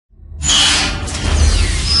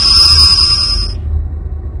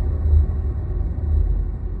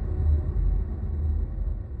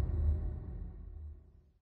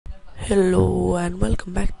Hello and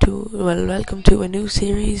welcome to a new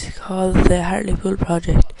series called the Hartlepool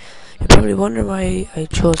Project. You're probably wondering why I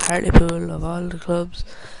chose Hartlepool of all the clubs.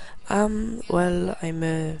 I'm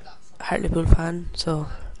a Hartlepool fan, so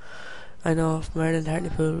I know from Ireland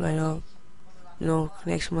Hartlepool. I know no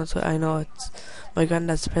connection whatsoever. I know it's my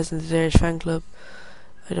granddad's the president of the Irish fan club.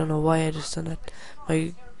 I don't know why I just done it.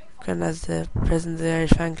 My granddad's the president of the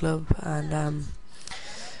Irish fan club, and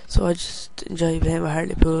so I just enjoy playing with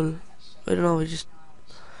Hartlepool. I don't know, we just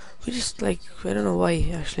like, I don't know why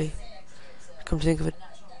actually, come to think of it.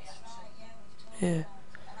 Yeah.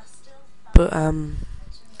 But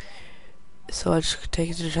so I'll just take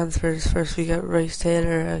you to the transfers. First we got Rice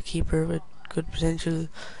Taylor, a keeper with good potential,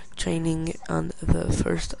 training on the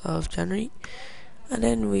 1st of January. And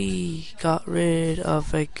then we got rid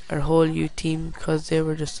of like our whole youth team because they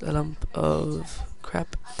were just a lump of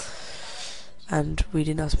crap. And we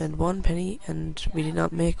did not spend one penny and we did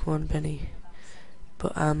not make one penny.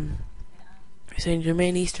 But we signed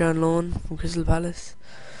Jermaine Easter on loan from Crystal Palace.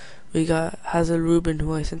 We got Hazel Rubin,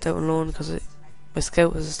 who I sent out on loan because my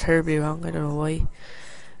scout was terribly wrong. I don't know why.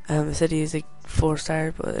 I said he was like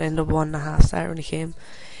 4-star, but it ended up 1.5-star when he came.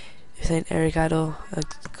 We signed Eric Addo, a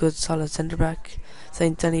good solid centre back.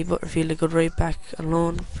 Signed Danny Butterfield, a good right back on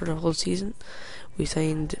loan for the whole season. We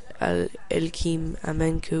signed Elkeem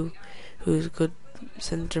Amenku, who's a good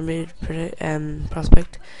centre mid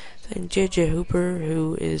prospect. Signed JJ Hooper,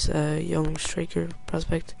 who is a young striker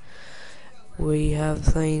prospect. We have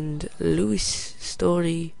signed Lou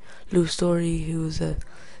Story, who's a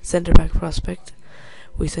centre back prospect.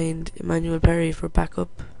 We signed Emmanuel Perry for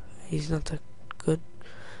backup. He's not that good.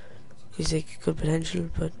 He's like good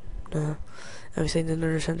potential, but no. And we signed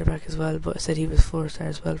another centre back as well, but I said he was 4-star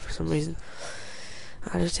as well for some reason.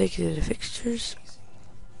 I'll just take you to the fixtures.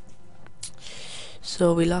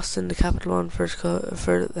 So we lost in the Capital One for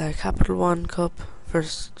the Capital One Cup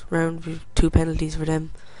first round with 2 penalties for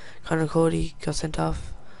them. Connor Cody got sent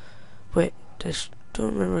off. Wait, I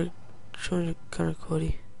don't remember showing Connor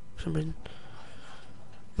Cody for some reason.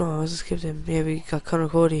 No, I was just skipped him. Yeah, we got Connor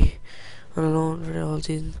Cody on a loan for the whole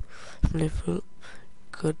season from Liverpool.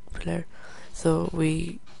 Good player. So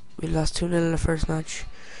we lost 2-0 in the first match.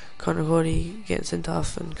 Connor Cody getting sent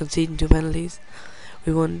off and conceding 2 penalties.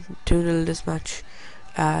 We won 2-0 this match.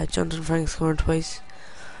 Jonathan Frank scored twice.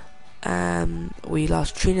 We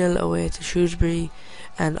lost 3-0 away to Shrewsbury,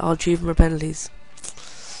 and all 3 of them were penalties.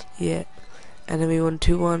 Yeah. And then we won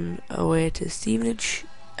 2-1 away to Stevenage.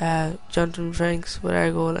 Jonathan Franks with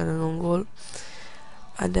our goal and an own goal.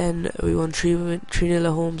 And then we won 3-0 at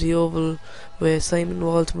home to the Oval with Simon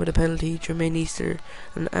Walton with a penalty, Jermaine Easter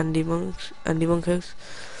and Andy Monkhouse.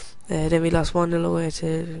 Then we lost 1-0 away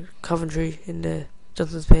to Coventry in the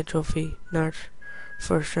Johnson Spade Trophy North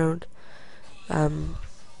first round. And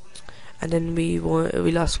then we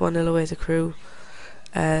lost 1-0 away to Crewe.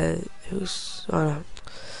 And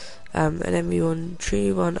then we won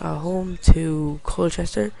 3-1 at home to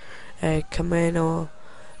Colchester. Camino,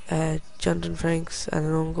 Jonathan Franks and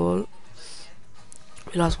an own goal.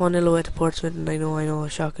 We lost 1-0 away to Portsmouth, and I know,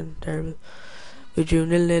 shocking, terrible. We drew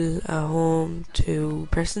 0-0 at home to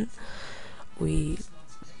Preston. We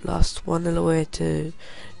lost 1-0 away to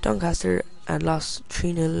Doncaster and lost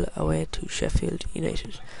 3-0 away to Sheffield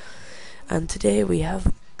United. And today we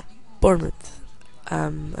have Bournemouth.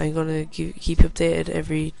 I'm going to keep you updated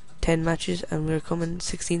every 10 matches, and we're coming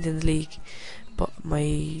 16th in the league. But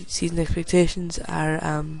my season expectations are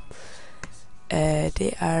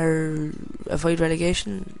they are avoid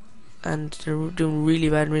relegation, and they're doing really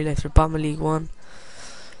bad in real life. They're bottom of League One.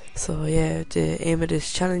 So yeah, the aim of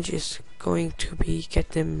this challenge is going to be get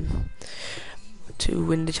them to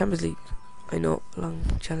win the Champions League. I know, a long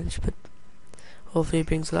challenge, but hopefully it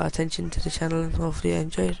brings a lot of attention to the channel, and hopefully I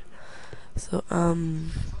enjoy it. So I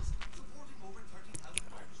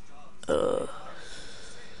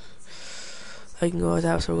can go with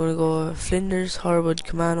that. So we're going to go Flinders, Horwood,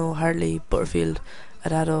 Camano, Hartley, Butterfield,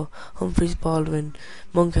 Adado, Humphreys, Baldwin,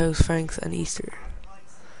 Monkhouse, Franks and Easter.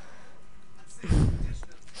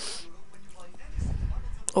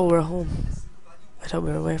 Oh, we're home. I thought we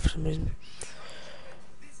were away for some reason.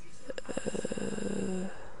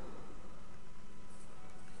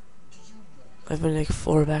 I've been like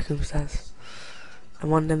 4 backroom stats, and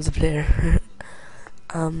one of them's a player.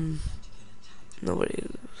 Nobody.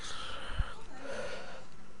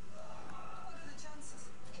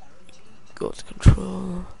 Go to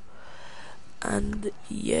control, and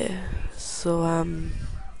yeah. So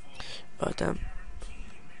oh damn.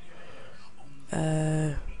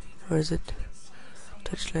 Where is it?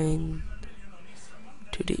 Touchline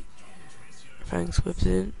 2D. Franks whips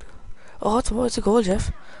it in. Oh, it's a goal,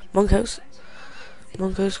 Jeff. Monkhouse.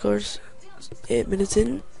 Monkhouse scores 8 minutes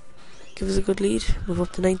in. Give us a good lead. Move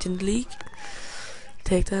up to 9th in the league.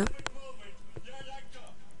 Take that.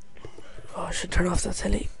 Oh, I should turn off that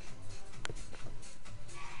telly.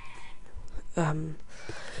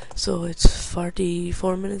 So it's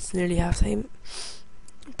 44 minutes, nearly half time.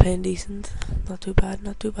 Playing decent. Not too bad,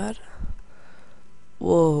 not too bad.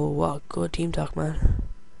 Whoa, what good team talk, man.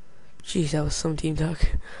 Jeez, that was some team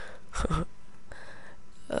talk.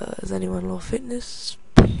 Is anyone low fitness?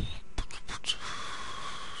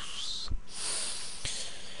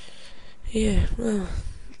 Yeah, well,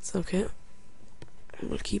 it's okay.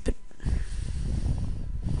 We'll keep it.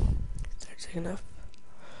 Start second half.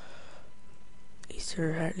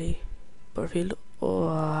 Easter, Hartley, Butterfield.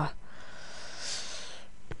 Oh,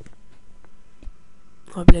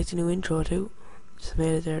 I'd like the new intro too. Just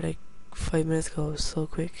made it there like 5 minutes ago. It was so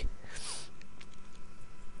quick.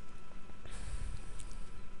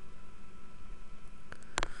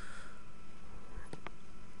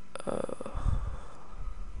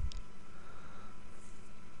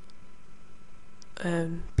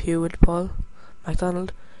 Pew with Paul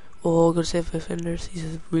McDonald. Oh, good save by Fenders.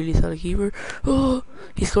 He's a really solid keeper. Oh,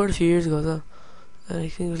 he scored a few years ago though. I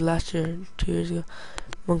think it was last year, 2 years ago.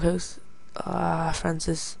 Monkhouse.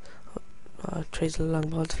 Francis. Tries a long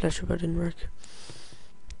ball to Fletcher, but it didn't work.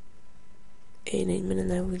 8 minutes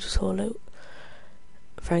now. We just hold out.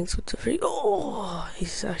 Franks with the free. Oh,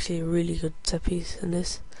 he's actually a really good set piece in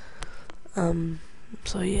this.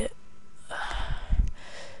 So yeah.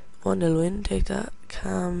 1-0 win. Take that.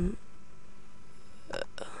 Cam.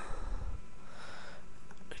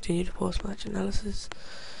 Continue the post-match analysis.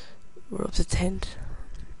 We're up to 10th.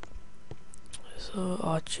 So,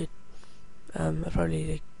 oh shit. I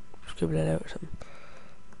probably like scribble it out or something.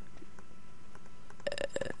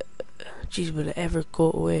 Jeez, will it ever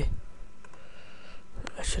go away?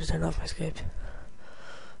 I should have turned off my Skype.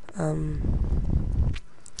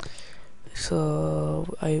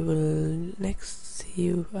 So I will next see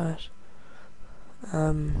you at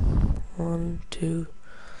 1 2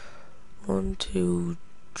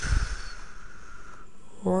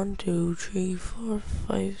 3 4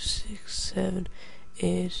 5 6 7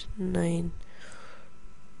 8 9.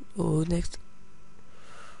 Oh, next.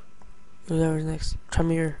 Whoever's next.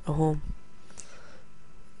 Tremere at home.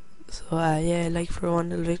 So yeah, like for a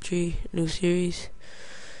 1-0 victory, new series,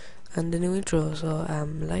 and the new intro. So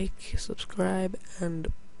like, subscribe,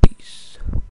 and peace.